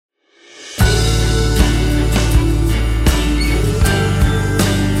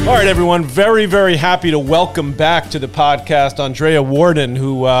All right, everyone. Very, very happy to welcome back to the podcast Andrea Worden,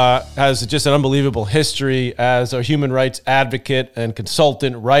 who has just an unbelievable history as a human rights advocate and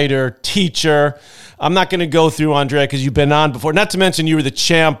consultant, writer, teacher. I'm not going to go through Andrea because you've been on before. Not to mention you were the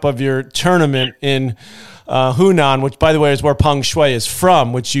champ of your tournament in Hunan, which, by the way, is where Peng Shuai is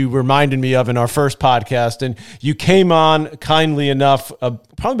from, which you reminded me of in our first podcast. And you came on kindly enough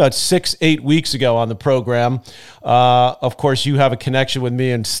probably about 6-8 weeks ago on the program. Of course, you have a connection with me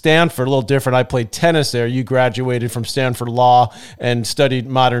in Stanford, a little different. I played tennis there. You graduated from Stanford Law and studied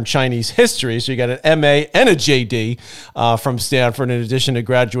modern Chinese history. So you got an MA and a JD from Stanford, in addition to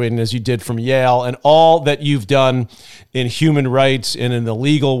graduating as you did from Yale, and all that you've done in human rights and in the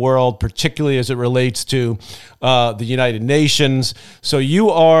legal world, particularly as it relates to the United Nations. So you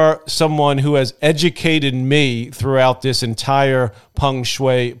are someone who has educated me throughout this entire Peng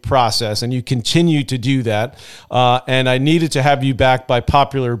Shuai process, and you continue to do that. And I needed to have you back by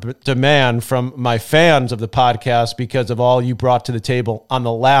popular demand from my fans of the podcast because of all you brought to the table on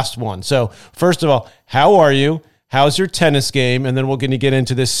the last one. So first of all, how are you? How's your tennis game? And then we're going to get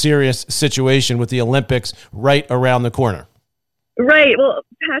into this serious situation with the Olympics right around the corner. Right. Well,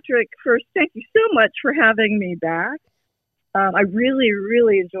 Patrick, first, thank you so much for having me back. I really,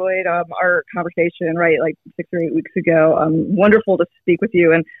 really enjoyed our conversation, right, like 6 or 8 weeks ago. Wonderful to speak with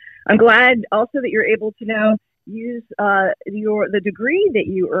you. And I'm glad also that you're able to now use the degree that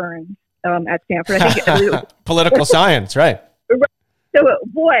you earned at Stanford. I think Political science, right. So,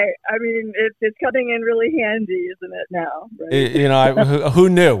 boy, I mean, it's coming in really handy, isn't it now? Right? You know, who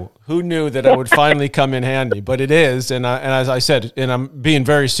knew? Who knew that it would finally come in handy? But it is, and as I said, and I'm being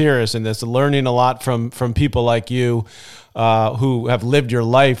very serious in this, learning a lot from people like you who have lived your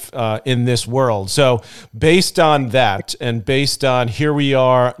life in this world. So based on that, and based on here we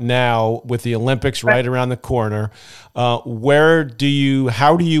are now with the Olympics right around the corner, how do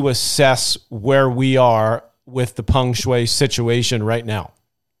you assess where we are with the Peng Shuai situation right now?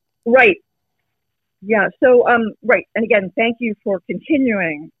 Right. Yeah. So, right. And again, thank you for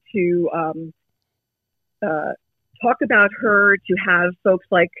continuing to talk about her, to have folks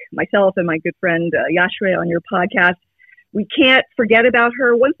like myself and my good friend Yashwe on your podcast. We can't forget about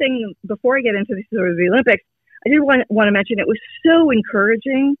her. One thing before I get into the Olympics, I did want to mention it was so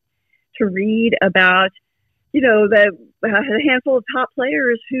encouraging to read about, the handful of top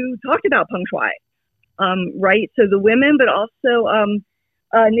players who talked about Peng Shuai. Right. So the women, but also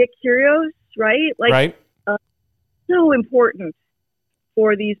Nick Kyrgios, right? Right. So important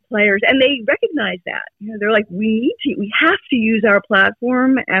for these players. And they recognize that. They're like, we have to use our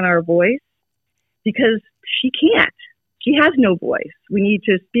platform and our voice because she can't. She has no voice. We need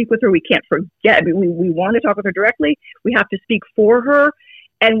to speak with her. We can't forget. We want to talk with her directly. We have to speak for her.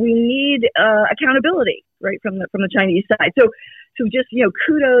 And we need accountability, right, from the Chinese side. So just,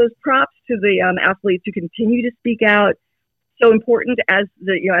 kudos, props to the athletes who continue to speak out. So important as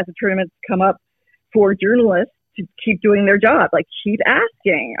the tournaments come up for journalists to keep doing their job, like keep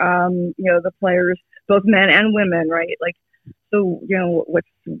asking, the players, both men and women, right? Like, so,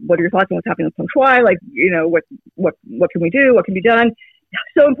 what are your thoughts on what's happening with Peng Shuai? Like, what can we do? What can be done?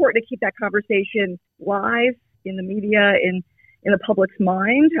 So important to keep that conversation live in the media, in the public's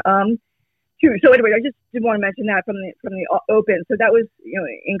mind. So anyway, I just did want to mention that from the Open. So that was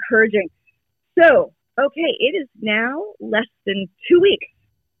encouraging. So okay, it is now less than 2 weeks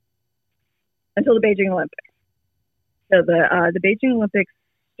until the Beijing Olympics. So the Beijing Olympics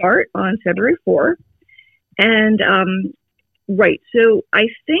start on February 4th, and right. So I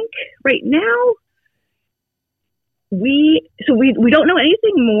think right now we don't know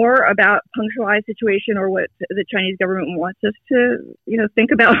anything more about Peng Shuai's situation or what the Chinese government wants us to,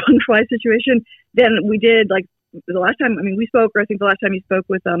 think about Peng Shuai's situation than we did like the last time. I mean, we spoke, or I think the last time you spoke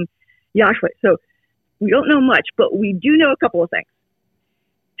with Yashwe. So we don't know much, but we do know a couple of things.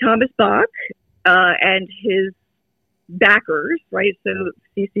 Thomas Bach and his backers, right? So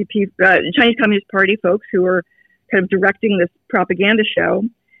CCP, Chinese Communist Party folks who are kind of directing this propaganda show,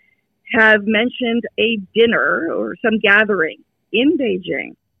 have mentioned a dinner or some gathering in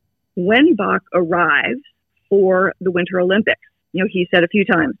Beijing when Bach arrives for the Winter Olympics. He said a few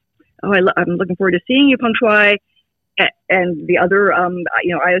times, I'm looking forward to seeing you, Peng Shuai, and the other,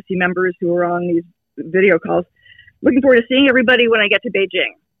 IOC members who are on these video calls. Looking forward to seeing everybody when I get to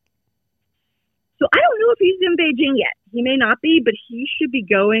Beijing. So I don't know if he's in Beijing yet. He may not be, but he should be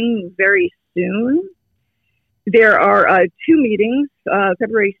going very soon. There are 2 meetings,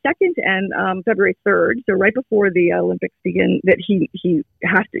 February 2nd and February 3rd, so right before the Olympics begin, that he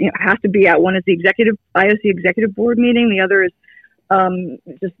has to be at. One is the IOC executive board meeting. The other is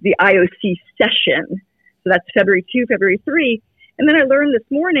just the IOC session. So that's February 2, February 3. And then I learned this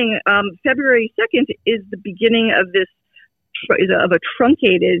morning, February 2nd is the beginning of of a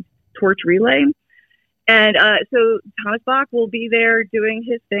truncated torch relay. And so Thomas Bach will be there doing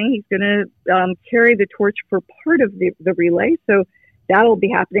his thing. He's going to carry the torch for part of the relay. So that'll be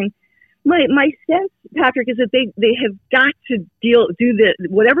happening. My sense, Patrick, is that they have got to do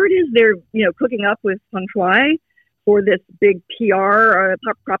whatever it is they're cooking up with Feng Shui for this big PR or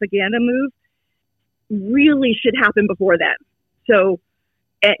propaganda move really should happen before then. So,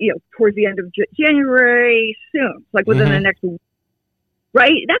 towards the end of January, soon, like within the next week,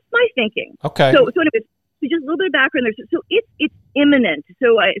 right? That's my thinking. Okay. So anyways, just a little bit of background there. So it's imminent.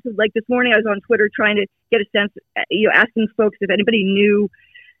 So like this morning, I was on Twitter trying to get a sense, asking folks if anybody knew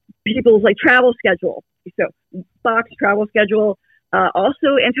people's like travel schedule. So Bach's travel schedule.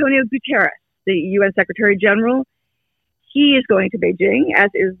 Also, Antonio Guterres, the UN Secretary General, he is going to Beijing, as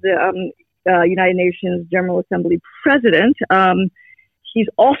is the United Nations General Assembly President. He's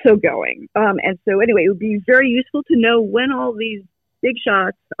also going. And so anyway, it would be very useful to know when all these big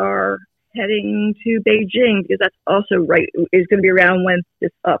shots are heading to Beijing, because that's also is going to be around when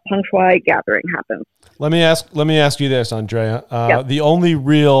this Feng Shui gathering happens. Let me ask you this, Andrea. The only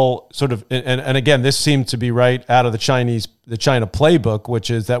real sort of, and again, this seemed to be right out of the China playbook,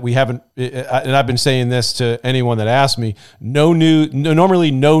 which is that we haven't, and I've been saying this to anyone that asks me,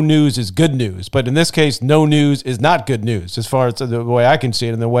 normally no news is good news, but in this case, no news is not good news, as far as the way I can see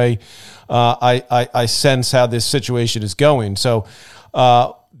it and the way I sense how this situation is going. So,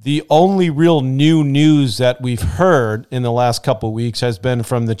 the only real new news that we've heard in the last couple of weeks has been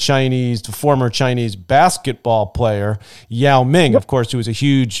from the former Chinese basketball player, Yao Ming, of course, who was a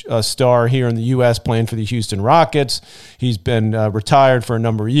huge star here in the U.S. playing for the Houston Rockets. He's been retired for a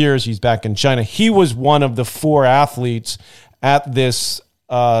number of years. He's back in China. He was one of the 4 athletes at this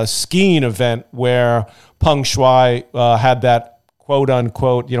skiing event where Peng Shui had that quote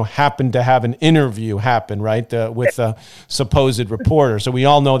unquote, happened to have an interview happen, right, with a supposed reporter. So we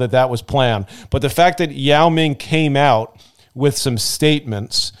all know that was planned. But the fact that Yao Ming came out with some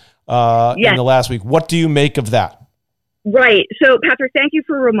statements in the last week, what do you make of that? Right. So, Patrick, thank you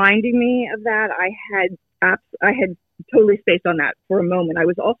for reminding me of that. I had totally spaced on that for a moment. I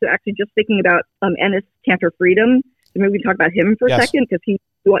was also actually just thinking about Enes Kanter Freedom. So maybe we can talk about him for a second, because he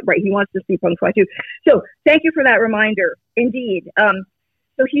wants to see Feng Shui too. So thank you for that reminder. Indeed.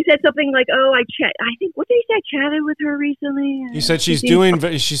 So he said something like, I think, what did he say? I chatted with her recently. He said she's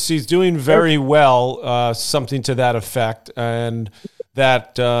doing very well, something to that effect. And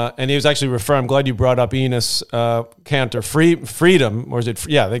that, and he was actually referring, I'm glad you brought up Enes Kanter Freedom, or is it?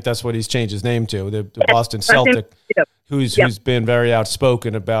 Yeah, I think that's what he's changed his name to, the Boston Celtic, who's been very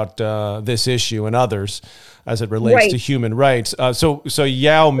outspoken about this issue and others as it relates to human rights. So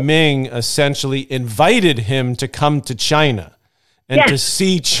Yao Ming essentially invited him to come to China and to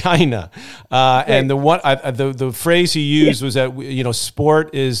see China. And the phrase he used was that,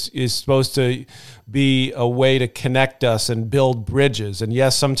 sport is supposed to be a way to connect us and build bridges. And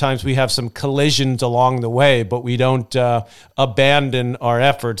yes, sometimes we have some collisions along the way, but we don't abandon our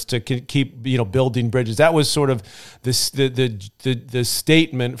efforts to keep building bridges. That was sort of the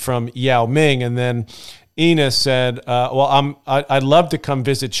statement from Yao Ming. And then Enes said, I'd love to come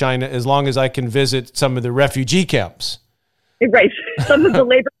visit China as long as I can visit some of the refugee camps. Right. Some of the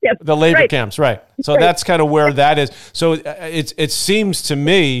labor camps. The labor camps, right. So that's kind of where that is. So it seems to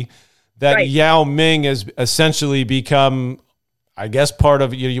me that Yao Ming has essentially become, I guess, part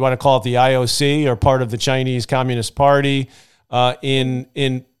of, you want to call it the IOC or part of the Chinese Communist Party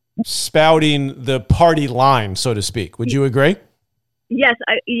in spouting the party line, so to speak. Would you agree? Yes,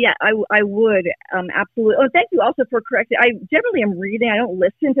 I would, absolutely. Oh, thank you also for correcting. I generally am reading. I don't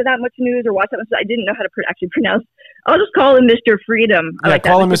listen to that much news or watch that much. I didn't know how to actually pronounce. I'll just call him Mr. Freedom.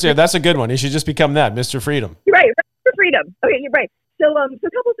 Call him Mr. That's a good one. He should just become that, Mr. Freedom. You're right, Mr. Freedom. Okay, you're right. So a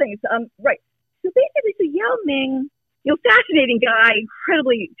couple things. Right. So basically, Yao Ming, fascinating guy,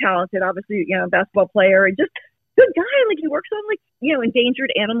 incredibly talented, obviously, basketball player, and just good guy. Like, he works on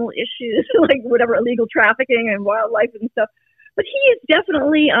endangered animal issues, like whatever, illegal trafficking and wildlife and stuff. But he is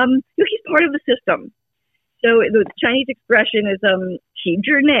definitely, he's part of the system. So the Chinese expression is qi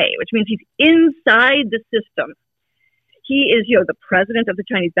zhi nei, which means he's inside the system. He is, the president of the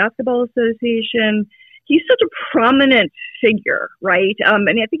Chinese Basketball Association. He's such a prominent figure, right? And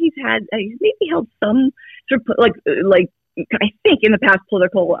I think he's maybe held some sort of like I think in the past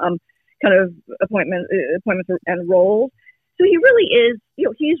political kind of appointments and roles. So he really is,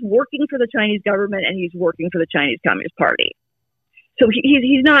 he's working for the Chinese government and he's working for the Chinese Communist Party. So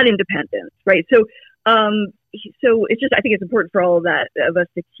he's not independent, right? So so it's just, I think it's important for all of us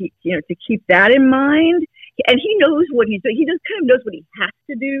to keep that in mind. and he knows what he's doing. He just kind of knows what he has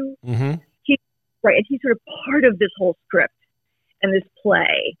to do. Mm-hmm. Right, and he's sort of part of this whole script and this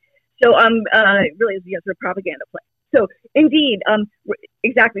play. So, really, is sort of propaganda play. So, indeed,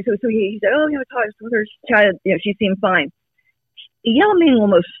 exactly. So he said, "Oh, talk with her. She seemed fine." Yao Ming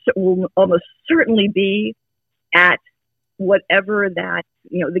will almost certainly be at whatever that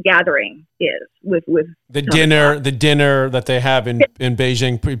the gathering is with the dinner that they have in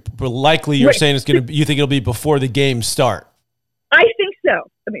Beijing. Likely, you're saying it's going to. You think it'll be before the games start? I think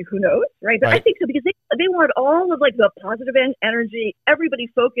so. I mean, who knows, right? But right. I think so because they want all of the positive energy. Everybody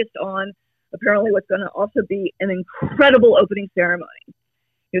focused on apparently what's going to also be an incredible opening ceremony.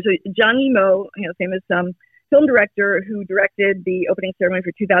 So Zhang Yimou, famous film director who directed the opening ceremony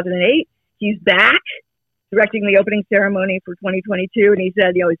for 2008, he's back directing the opening ceremony for 2022, and he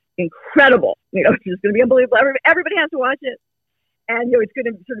said, it's incredible. It's just going to be unbelievable. Everybody has to watch it, and it's going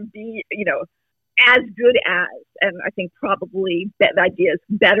to sort of be, as good as, and I think probably that idea is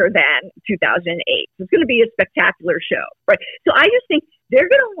better than 2008. So it's going to be a spectacular show, right? So I just think they're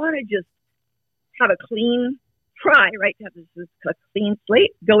going to want to just have a clean try, right? To have this a clean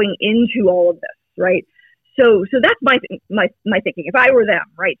slate going into all of this, right? So that's my thinking. If I were them,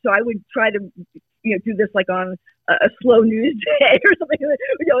 right? So I would try to do this like on a slow news day or something,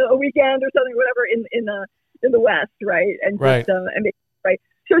 a weekend or something, whatever in the West, right? And just and right.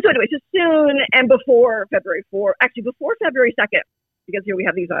 So anyway, so soon and before February 4th, actually before February 2nd, because we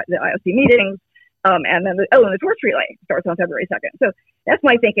have these the IOC meetings, and then the torch relay starts on February 2nd. So that's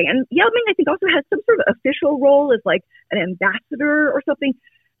my thinking. And Yao Ming, I think, also has some sort of official role as like an ambassador or something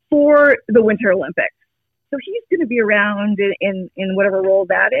for the Winter Olympics. So he's going to be around in whatever role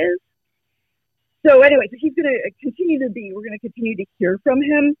that is. So anyway, so he's going to continue to be. We're going to continue to hear from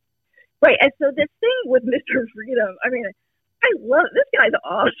him, right? And so this thing with Mr. Freedom, I mean, I love this guy's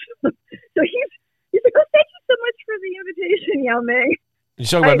awesome. So he's like, oh, thank you so much for the invitation, Yao Ming. You're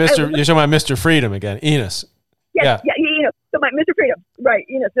talking about Mr. Freedom again, Enos. Yes, yeah. So my Mr. Freedom, right?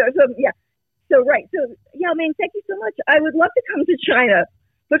 So right. So Yao Ming, thank you so much. I would love to come to China,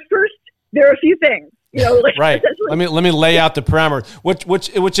 but first there are a few things, right. Let me lay out the parameters,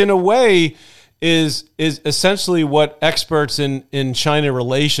 which in a way is essentially what experts in China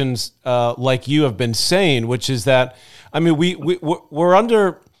relations like you have been saying, which is that, I mean, we're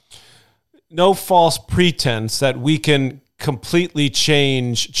under no false pretense that we can completely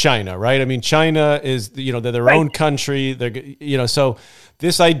change China, right? I mean, China is, they're their own country. They're, so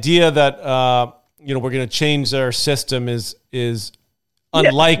this idea that, we're going to change their system is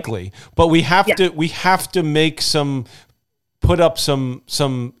unlikely, but we have to make put up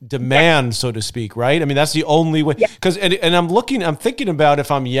some demand, so to speak, right? I mean, that's the only way. Because and I'm thinking about if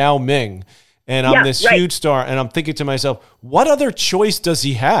I'm Yao Ming and I'm this huge star, and I'm thinking to myself, what other choice does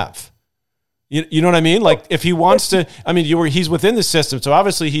he have? You know what I mean? Like if he wants to, I mean, he's within the system, so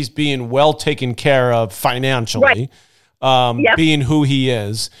obviously he's being well taken care of financially, being who he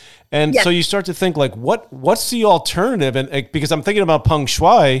is. And so you start to think like, what's the alternative? And because I'm thinking about Peng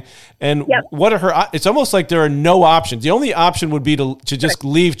Shuai and what are her? It's almost like there are no options. The only option would be to just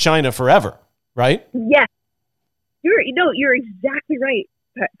leave China forever, right? Yes, you're exactly right,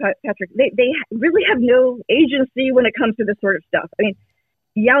 Patrick. They really have no agency when it comes to this sort of stuff. I mean,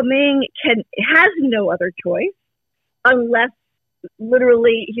 Yao Ming has no other choice unless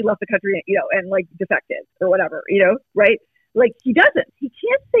literally he left the country, and like defected or whatever, right? Like he doesn't. He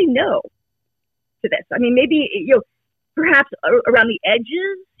can't say no to this. I mean, maybe perhaps around the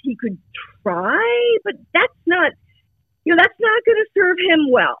edges he could try, but that's not going to serve him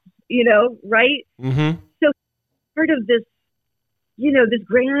well. Right? Mm-hmm. So part of this, this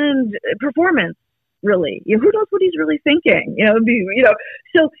grand performance, really, who knows what he's really thinking?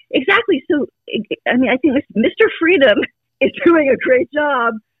 So exactly. So I mean, I think Mr. Freedom is doing a great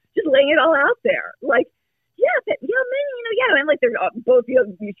job just laying it all out there, like. Yeah, but and like they're both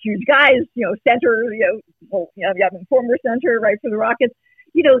these huge guys, center, former center, right, for the Rockets.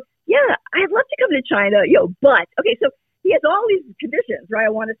 I'd love to come to China, but okay, so he has all these conditions, right? I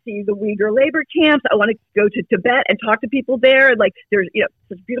want to see the Uyghur labor camps. I want to go to Tibet and talk to people there. Like there's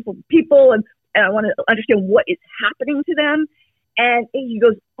such beautiful people, and I want to understand what is happening to them. And he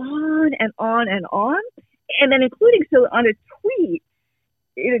goes on and on and on, and then including on a tweet.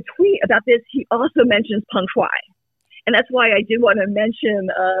 In a tweet about this, he also mentions Peng Shuai, and that's why I did want to mention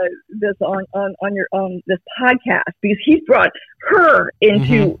this on this podcast, because he's brought her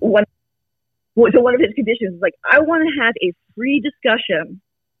into one of his conditions. Like, I want to have a free discussion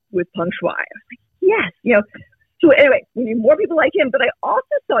with Peng Shuai. I was like, yes, So anyway, we need more people like him. But I also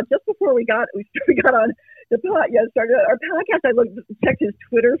saw just before we got on the started our podcast, I checked his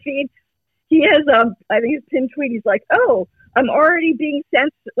Twitter feed. he has I think his pinned tweet. He's like, "Oh, I'm already being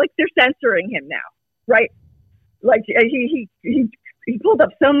censored. Like they're censoring him now, right? Like he pulled up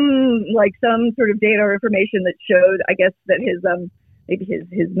some sort of data or information that showed, I guess, that his maybe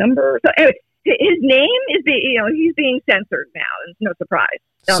his number. So anyway, his name is he's being censored now. It's no surprise.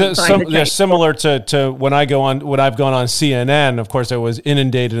 Similar to when I've gone on CNN. Of course, I was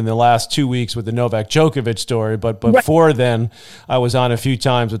inundated in the last 2 weeks with the Novak Djokovic story, but before then, I was on a few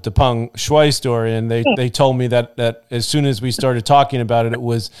times with the Peng Shuai story, and they told me that as soon as we started talking about it, it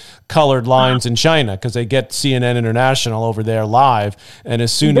was colored lines in China because they get CNN International over there live, and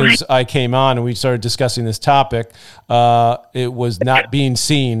as soon as I came on and we started discussing this topic, it was not being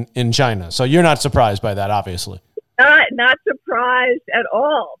seen in China. So you're not surprised by that, obviously. Not surprised at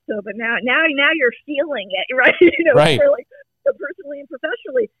all. So, but now you're feeling it, right? Right. Personally and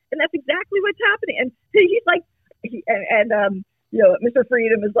professionally, and that's exactly what's happening. And he's like, Mr.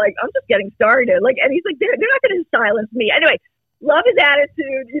 Freedom is like, I'm just getting started. Like, and he's like, they're not going to silence me anyway. Love his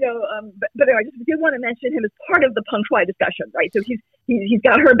attitude, But anyway, I just did want to mention him as part of the Peng Shuai discussion, right? So he's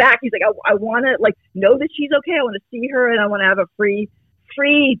got her back. He's like, I want to know that she's okay. I want to see her, and I want to have a free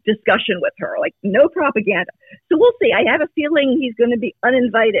discussion with her, like no propaganda. So we'll see. I have a feeling he's going to be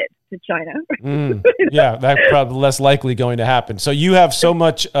uninvited to China. Yeah, that's probably less likely going to happen. So you have so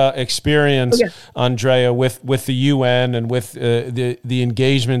much experience, Andrea, with the UN and with the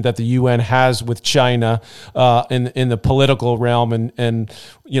engagement that the UN has with China in the political realm, and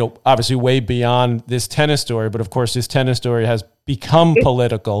obviously way beyond this tennis story. But of course, this tennis story has become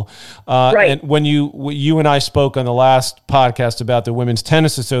political. Right. And when you and I spoke on the last podcast about the Women's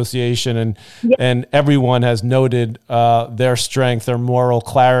Tennis Association, and everyone has noted their strength, their moral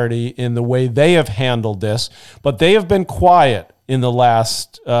clarity in the way they have handled this, but they have been quiet in the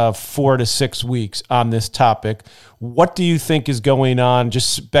last 4 to 6 weeks on this topic. What do you think is going on,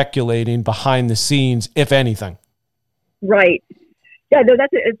 just speculating behind the scenes, if anything? Right. Yeah, no,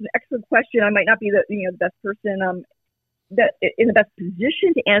 it's an excellent question. I might not be the best person that in the best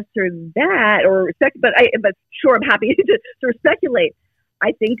position to answer that, but sure, I'm happy to sort of speculate.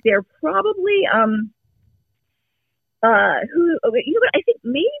 I think they're probably I think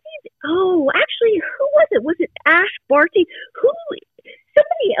maybe actually, who was it? Was it Ash Barty?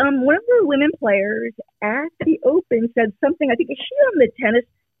 Somebody, one of the women players at the Open said something. I think is she on the tennis?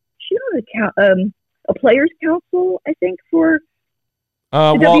 She on a players' council? I think for.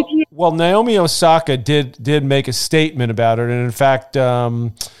 Well, Naomi Osaka did make a statement about it, and in fact,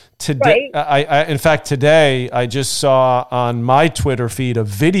 today I just saw on my Twitter feed a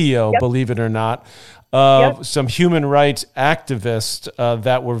video, believe it or not, of some human rights activists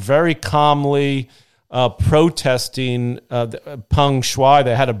that were very calmly protesting Peng Shuai.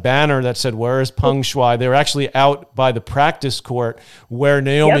 They had a banner that said, "Where is Peng Shuai?" They were actually out by the practice court where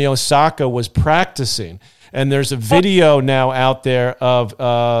Naomi Osaka was practicing. And there's a video now out there of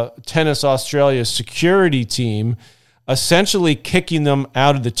Tennis Australia's security team essentially kicking them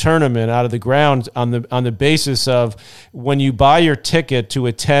out of the tournament, out of the ground, on the basis of when you buy your ticket to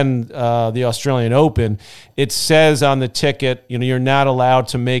attend the Australian Open, it says on the ticket, you're not allowed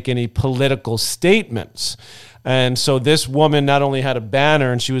to make any political statements. And so this woman not only had a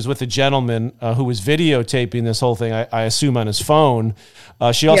banner, and she was with a gentleman who was videotaping this whole thing, I assume on his phone.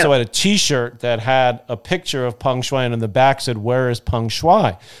 She also had a T-shirt that had a picture of Peng Shuai, and on the back said, "Where is Peng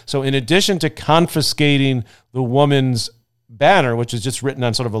Shuai?" So in addition to confiscating the woman's banner, which is just written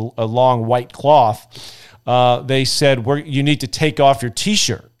on sort of a long white cloth, they said, "You need to take off your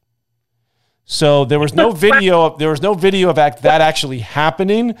T-shirt." So there was no video. There was no video of that actually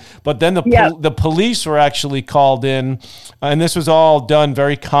happening. But then the police were actually called in, and this was all done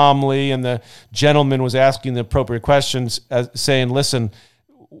very calmly. And the gentleman was asking the appropriate questions, saying, "Listen,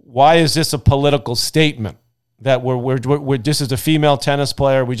 why is this a political statement? That we're this is a female tennis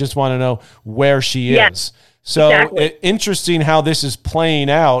player. We just want to know where she is." So interesting how this is playing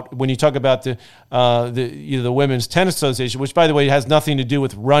out when you talk about the Women's Tennis Association, which, by the way, has nothing to do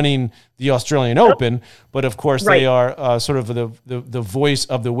with running the Australian Open, but of course they are sort of the voice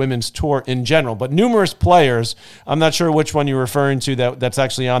of the women's tour in general. But numerous players, I'm not sure which one you're referring to that's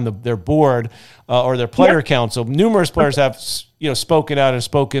actually on their board or their player council. Numerous players have spoken out and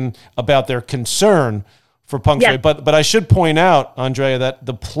spoken about their concern for Peng Shuai. But I should point out, Andrea, that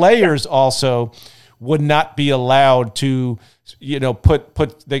the players also would not be allowed to, put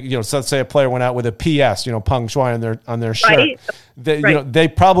so let's say a player went out with a PS, Peng Shuai on their shirt. They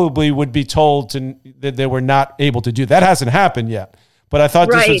probably would be told that they were not able to do that. That hasn't happened yet. But I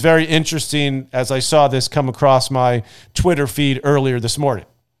thought this was very interesting as I saw this come across my Twitter feed earlier this morning.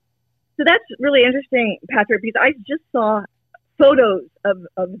 So that's really interesting, Patrick, because I just saw photos of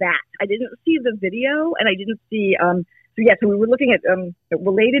that. I didn't see the video, and I didn't see. So we were looking at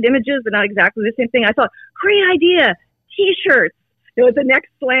related images, but not exactly the same thing. I thought, great idea, T-shirts. It's the next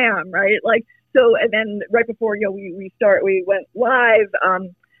slam, right? Like so, and then right before we went live.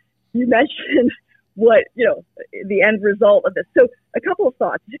 You mentioned what the end result of this. So a couple of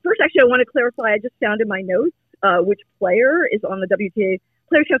thoughts. First, actually, I want to clarify. I just found in my notes which player is on the WTA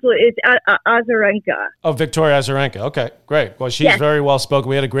Players Council. It's Azarenka. Oh, Victoria Azarenka. Okay, great. Well, she's very well spoken.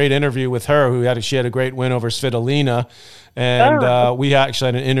 We had a great interview with her. She had a great win over Svitolina, and we actually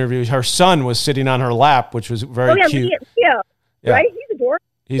had an interview. Her son was sitting on her lap, which was very cute. Yeah, right. He's adorable.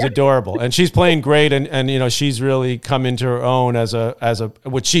 He's adorable, and she's playing great, and she's really come into her own as a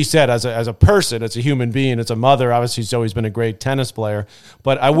what she said as a person, as a human being, as a mother. Obviously, she's always been a great tennis player,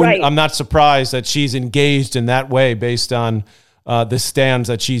 but I'm not surprised that she's engaged in that way based on the stands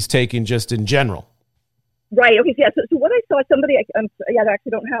that she's taking just in general. Right. Okay. So what I saw, somebody I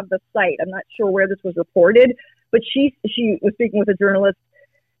actually don't have the site. I'm not sure where this was reported, but she was speaking with a journalist.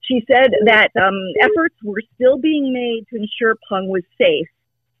 She said that efforts were still being made to ensure Peng was safe.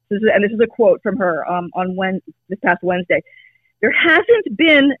 This is a quote from her this past Wednesday. There hasn't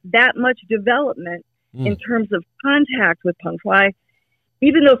been that much development in terms of contact with Peng Shuai,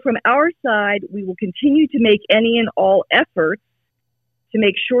 even though from our side, we will continue to make any and all efforts to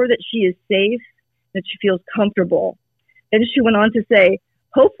make sure that she is safe, that she feels comfortable. Then she went on to say,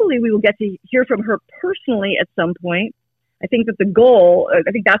 hopefully we will get to hear from her personally at some point. I think that's the goal,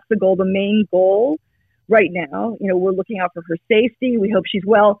 the main goal. Right now, we're looking out for her safety. We hope she's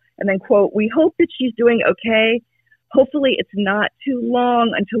well. And then, quote, we hope that she's doing okay. Hopefully it's not too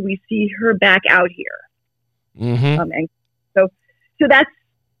long until we see her back out here. Mm-hmm. And so that's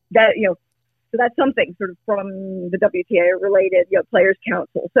that, so that's something sort of from the WTA related, Players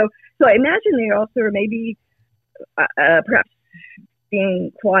Council. So I imagine they also are maybe perhaps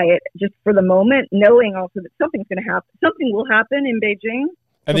being quiet just for the moment, knowing also that something's going to happen. Something will happen in Beijing.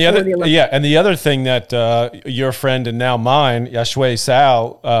 And the other thing that your friend and now mine, Yashui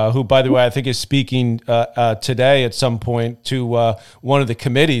Sao, who, by the way, I think is speaking today at some point to one of the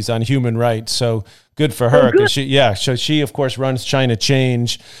committees on human rights. So good for her. So she, of course, runs China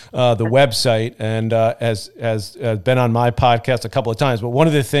Change, the website, and has been on my podcast a couple of times. But one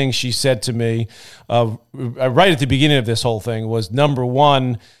of the things she said to me right at the beginning of this whole thing was, number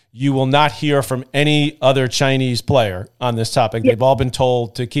one, you will not hear from any other Chinese player on this topic. Yep. They've all been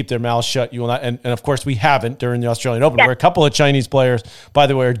told to keep their mouths shut. You will not, and of course we haven't during the Australian Open, where a couple of Chinese players, by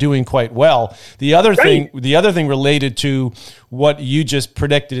the way, are doing quite well. The other thing related to what you just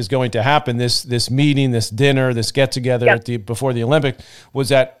predicted is going to happen, this meeting, this dinner, this get together before the Olympics, was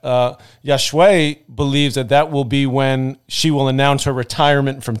that Yashui believes that will be when she will announce her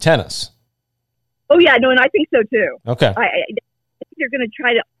retirement from tennis. Oh yeah, no, and I think so too. Okay, I think they're going to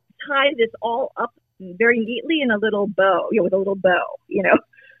try to tie this all up very neatly in a little bow, with a little bow,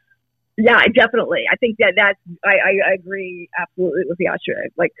 Yeah, definitely. I think that's, I agree absolutely with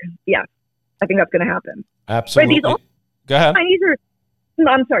Yashui. I think that's going to happen. Absolutely. Go ahead.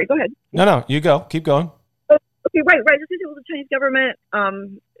 I'm sorry, go ahead. No, you go. Keep going. Okay, right. This is the Chinese government,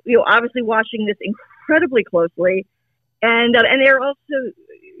 obviously watching this incredibly closely. And they're also,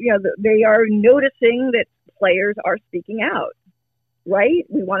 they are noticing that players are speaking out. Right?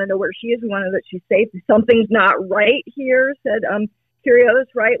 We want to know where she is. We want to know that she's safe. Something's not right here, said Kyrgios,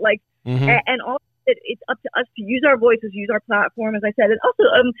 right? And also it's up to us to use our voices, use our platform, as I said. And also,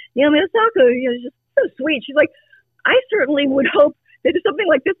 Naomi Osaka, is just so sweet. She's like, I certainly would hope that if something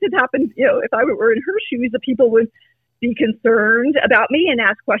like this had happened, if I were in her shoes, that people would be concerned about me and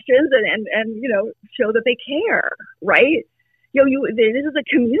ask questions and show that they care, right? This is a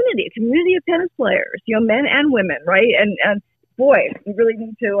community of tennis players, men and women, right? And boy, we really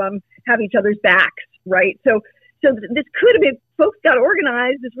need to have each other's backs, right? So this could have been, folks got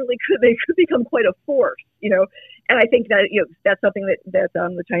organized. They could become quite a force, And I think that that's something that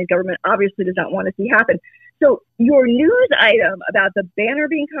the Chinese government obviously does not want to see happen. So your news item about the banner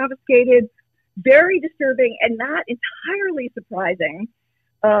being confiscated, very disturbing and not entirely surprising,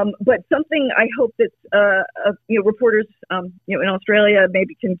 but something I hope that reporters in Australia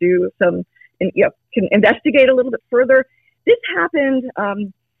maybe can do some, can investigate a little bit further. This happened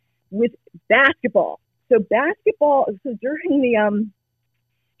with basketball. So during the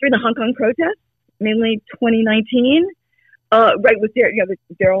Hong Kong protests, mainly 2019, with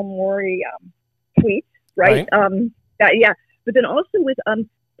Daryl Morey tweet, right? But then also with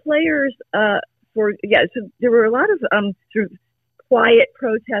players so there were a lot of sort of quiet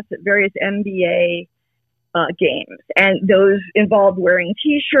protests at various NBA games, and those involved wearing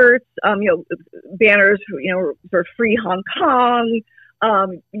T-shirts, banners, for free Hong Kong,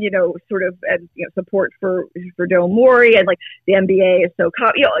 sort of support for Do Mori, and like the NBA is so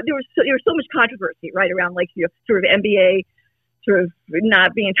there was so much controversy right around sort of NBA sort of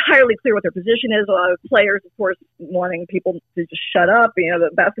not being entirely clear what their position is. A lot of players, of course, wanting people to just shut up.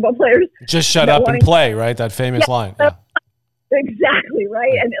 The basketball players just shut up and play, right? That famous line. Yeah. Exactly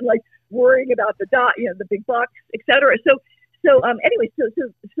right, and like worrying about the the big bucks, etc. So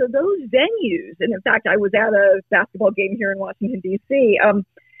those venues, and in fact, I was at a basketball game here in Washington D.C.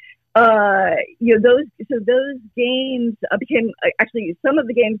 Those games became actually some of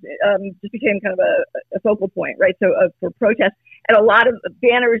the games just became kind of a focal point, right? So for protests, and a lot of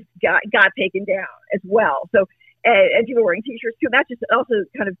banners got taken down as well. So and people wearing T-shirts too. That just also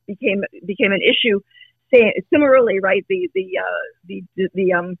kind of became an issue. Similarly, right? The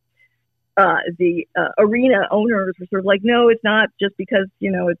arena owners were sort of like, no, it's not just because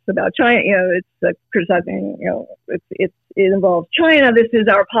it's about China. It's criticizing. It involves China. This is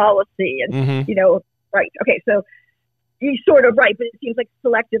our policy, and right? Okay, so you're sort of right, but it seems like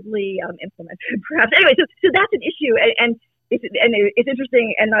selectively implemented, perhaps. Anyway, so that's an issue, and it's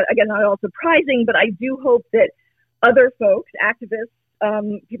interesting, and not at all surprising. But I do hope that other folks, activists,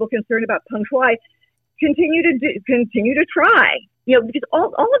 people concerned about Peng Shuai, continue to try. Because all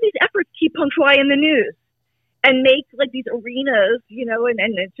of these efforts keep Peng Shuai in the news and make like these arenas,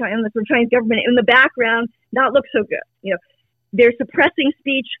 and China, the Chinese government in the background not look so good. They're suppressing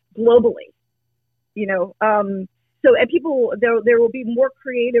speech globally. So and people, there will be more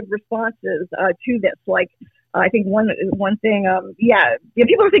creative responses to this. Like I think one thing,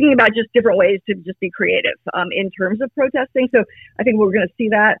 people are thinking about just different ways to just be creative in terms of protesting. So I think we're going to see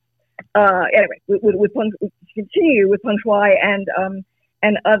that. Anyway, continue with Peng Shuai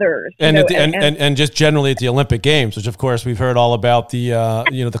and others, and just generally at the Olympic Games, which of course we've heard all about the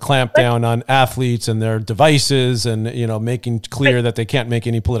the clampdown on athletes and their devices, and making clear that they can't make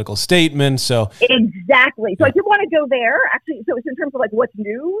any political statements. So exactly. So I did want to go there actually. So it's in terms of like what's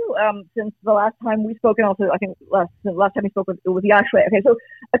new since the last time we spoke, and also I think last time we spoke with Yashway. Okay, so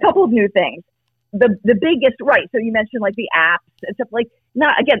a couple of new things. The biggest, right? So you mentioned like the apps and stuff, like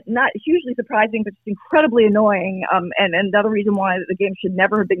not hugely surprising, but just incredibly annoying. And another reason why the game should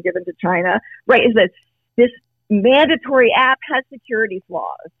never have been given to China, right, is that this mandatory app has security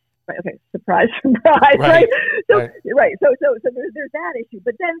flaws. Right? Okay, surprise, right? So right. So there's that issue.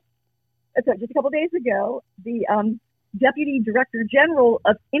 But then, just a couple of days ago, the Deputy Director General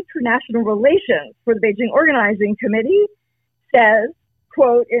of International Relations for the Beijing Organizing Committee says,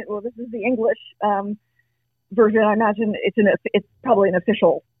 quote, this is the English version. I imagine it's probably an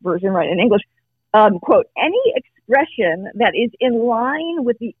official version, right, in English. Quote, any expression that is in line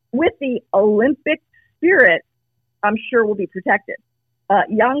with the Olympic spirit, I'm sure will be protected.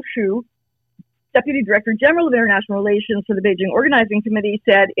 Yang Shu, Deputy Director General of International Relations for the Beijing Organizing Committee,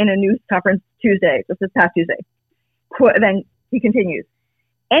 said in a news conference Tuesday, this past Tuesday. Quote, then he continues,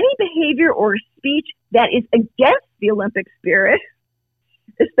 any behavior or speech that is against the Olympic spirit,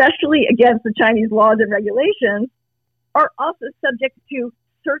 especially against the Chinese laws and regulations, are also subject to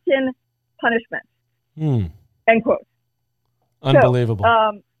certain punishment. End quote. Unbelievable.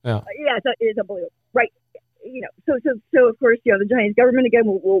 So, it's unbelievable. Right. So of course, the Chinese government again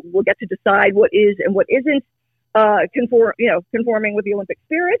will get to decide what is and what isn't conforming with the Olympic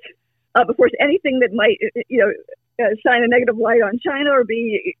spirit. Of course, anything that might shine a negative light on China or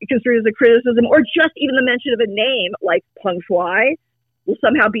be construed as a criticism, or just even the mention of a name like Peng Shuai, will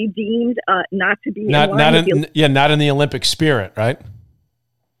somehow be deemed not to be not in the Olympic spirit, right?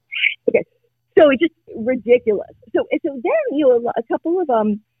 Okay, so it's just ridiculous. So then a couple of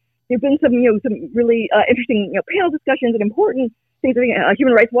there've been some really interesting panel discussions and important things.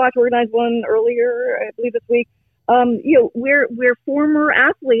 Human Rights Watch organized one earlier, I believe this week. Where former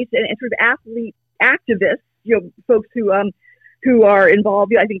athletes and sort of athlete activists, folks who are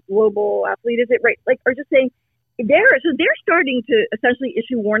involved, I think Global Athlete is it, right? Like are just saying. They're starting to essentially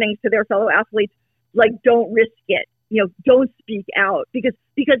issue warnings to their fellow athletes, like don't risk it, don't speak out because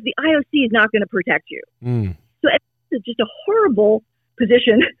the IOC is not going to protect you. So it's just a horrible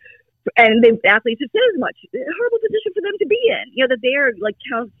position, and the athletes have said as much. A horrible position for them to be in. That they are like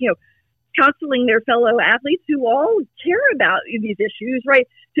counseling their fellow athletes who all care about these issues, right?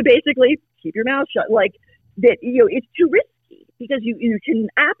 To basically keep your mouth shut, like that. It's too risky because you can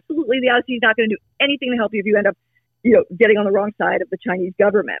absolutely, the IOC is not going to do anything to help you if you end up getting on the wrong side of the Chinese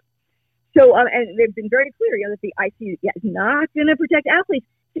government. So, and they've been very clear, that the IC is not going to protect athletes.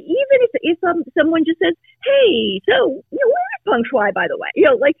 So even if someone just says, "Hey, so where is Peng Shuai, by the way?"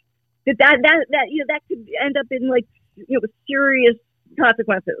 that could end up in serious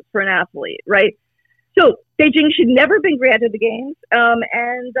consequences for an athlete, right? So Beijing should never have been granted the games,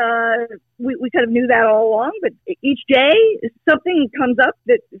 and we kind of knew that all along. But each day something comes up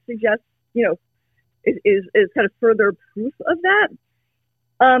that suggests, is kind of further proof of that.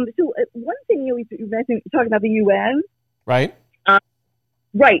 So one thing we mentioned, talking about the UN, right?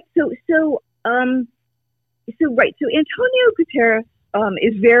 Right. So Antonio Guterres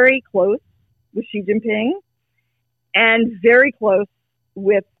is very close with Xi Jinping and very close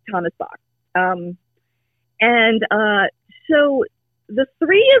with Thomas Bach. So the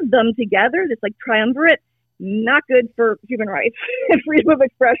three of them together, this triumvirate, not good for human rights and freedom of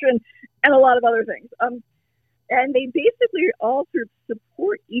expression and a lot of other things. And they basically all sort of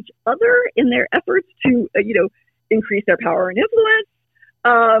support each other in their efforts to, increase their power and influence,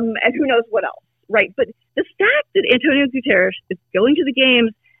 and who knows what else, right? But the fact that Antonio Guterres is going to the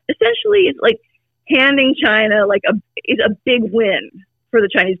games essentially is handing China is a big win for the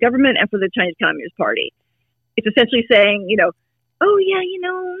Chinese government and for the Chinese Communist Party. It's essentially saying, oh yeah,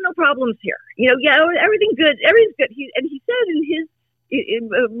 no problems here. Everything's good. Everything's good. He said in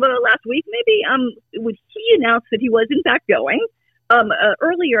last week, maybe, when he announced that he was in fact going,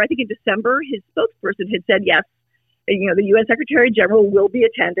 earlier, I think in December, his spokesperson had said, yes, the UN Secretary General will be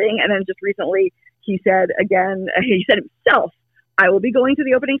attending. And then just recently he said himself, I will be going to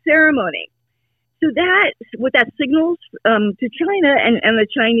the opening ceremony. So what that signals to China, and the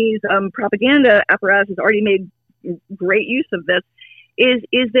Chinese propaganda apparatus has already made great use of this, is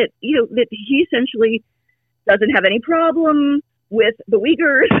that that he essentially doesn't have any problem with the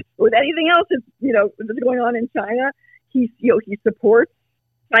Uyghurs or with anything else that's going on in China. He supports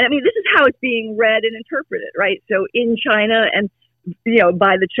China. I mean, this is how it's being read and interpreted, right? So in China and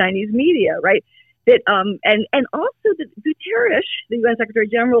by the Chinese media, right? That and also that Guterres, the UN Secretary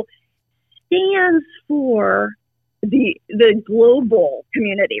General, stands for the global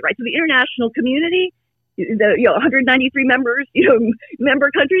community, right? So the international community, the 193 members,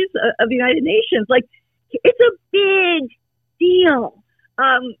 member countries of the United Nations, it's a big deal.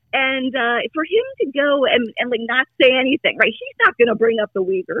 And for him to go and not say anything, right? He's not going to bring up the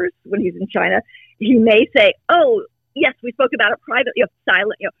Uyghurs when he's in China. He may say, "Oh, yes, we spoke about it privately,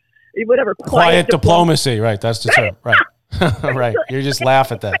 silent, whatever, quiet diplomacy," right? That's the term, right? Right. You just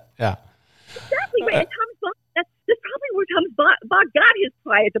laugh at that, yeah. Exactly right. And Thomas Bach, that's probably where Thomas Bach got his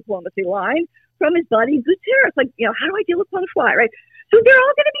quiet diplomacy line from his buddy Guterres. How do I deal with feng shui, right? So they're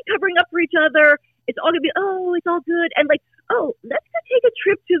all going to be covering up for each other. It's all going to be, oh, it's all good. And oh, let's go take a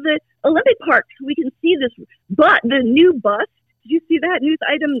trip to the Olympic Park so we can see this. But the new bust, did you see that news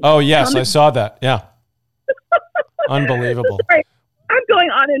item? Oh, yes, I saw that. Yeah. Unbelievable. Sorry, I'm going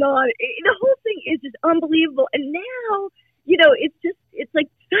on and on. The whole thing is just unbelievable. And now, it's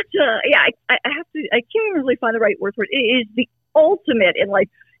such a, I can't even really find the right word for it. It is the ultimate in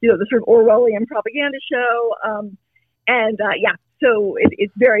the sort of Orwellian propaganda show. So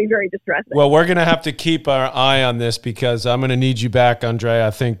it's very, very distressing. Well, we're going to have to keep our eye on this because I'm going to need you back, Andrea,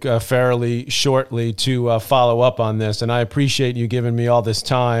 I think fairly shortly to follow up on this. And I appreciate you giving me all this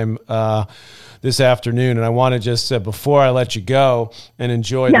time this afternoon. And I want to just, before I let you go and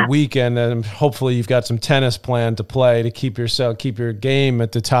enjoy the weekend, and hopefully you've got some tennis planned to play to keep your game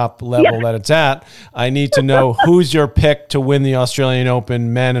at the top level that it's at. I need to know who's your pick to win the Australian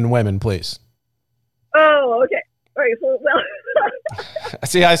Open, men and women, please. Oh, okay. All right. Well,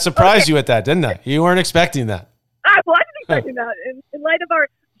 see, I surprised you at that, didn't I? You weren't expecting that. I wasn't expecting that. In light of our, I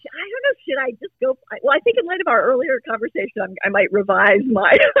don't know, should I just go? Well, I think in light of our earlier conversation, I might revise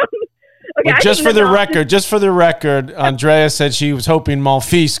my. Okay, just for the record, Andrea said she was hoping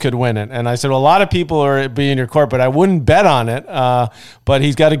Monfils could win it, and I said, well, a lot of people are being in your court, but I wouldn't bet on it. But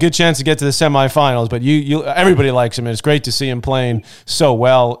he's got a good chance to get to the semifinals. But everybody likes him, and it's great to see him playing so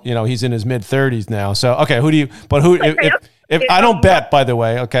well. He's in his mid-30s now. So okay, if I don't bet, by the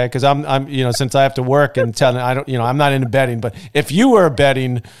way, okay, because I'm since I have to work and I'm not into betting. But if you were a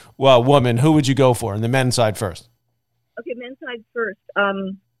betting woman, who would you go for in the men's side first? Okay, men's side first.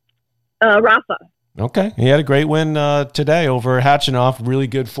 Rafa. Okay. He had a great win today over Khachanov. Really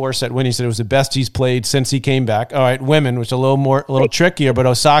good 4-set win. He said it was the best he's played since he came back. All right, women, which is a little trickier, but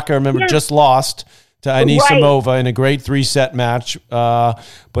Osaka, remember, just lost to Anisimova in a great 3-set match. But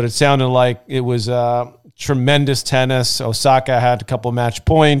it sounded like it was tremendous tennis. Osaka had a couple match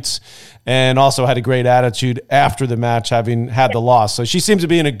points and also had a great attitude after the match, having had the loss. So she seems to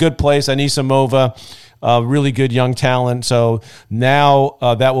be in a good place. Anisimova, really good young talent. So now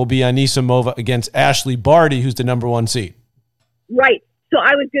that will be Anisimova against Ashley Barty, who's the number 1 seed. Right. So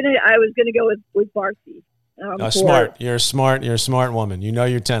I was gonna go with Barty. Smart. You're a smart woman. You know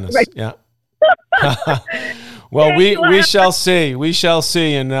your tennis. Right. Yeah. Well, we shall see. We shall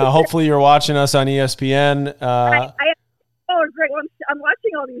see. And hopefully you're watching us on ESPN. Great. I'm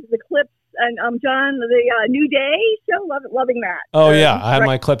watching all the clips. And John, the New Day show, loving that. Oh, yeah. I have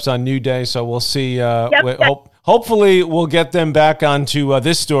my clips on New Day, so we'll see. Hopefully we'll get them back onto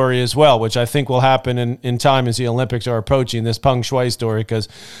this story as well, which I think will happen in time as the Olympics are approaching, this Peng Shuai story, because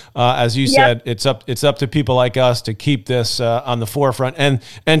as you said, it's up to people like us to keep this on the forefront and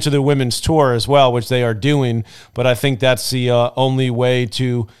to the women's tour as well, which they are doing. But I think that's the only way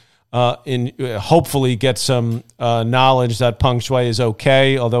to hopefully get some knowledge that Peng Shuai is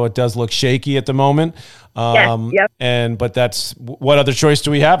okay, although it does look shaky at the moment. But that's, what other choice do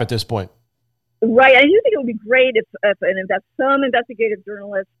we have at this point? Right. I do think it would be great if some investigative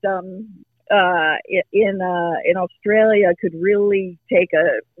journalist in Australia could really take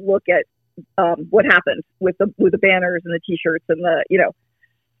a look at what happened with the banners and the T-shirts and the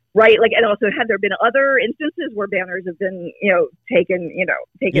right, like, and also, have there been other instances where banners have been, taken?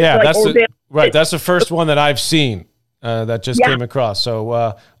 Yeah, that's the first one that I've seen that just came across.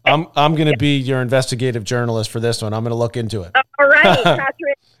 So I'm going to be your investigative journalist for this one. I'm going to look into it. All right,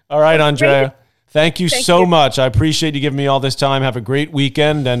 Patrick. All right, Andrea. Thank you so much. I appreciate you giving me all this time. Have a great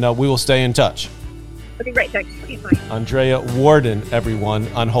weekend, and we will stay in touch. Okay, great. Thanks. Andrea Worden, everyone,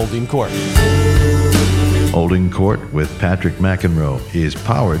 on Holding Court. Holding Court with Patrick McEnroe is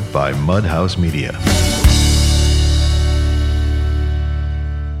powered by Mudhouse Media.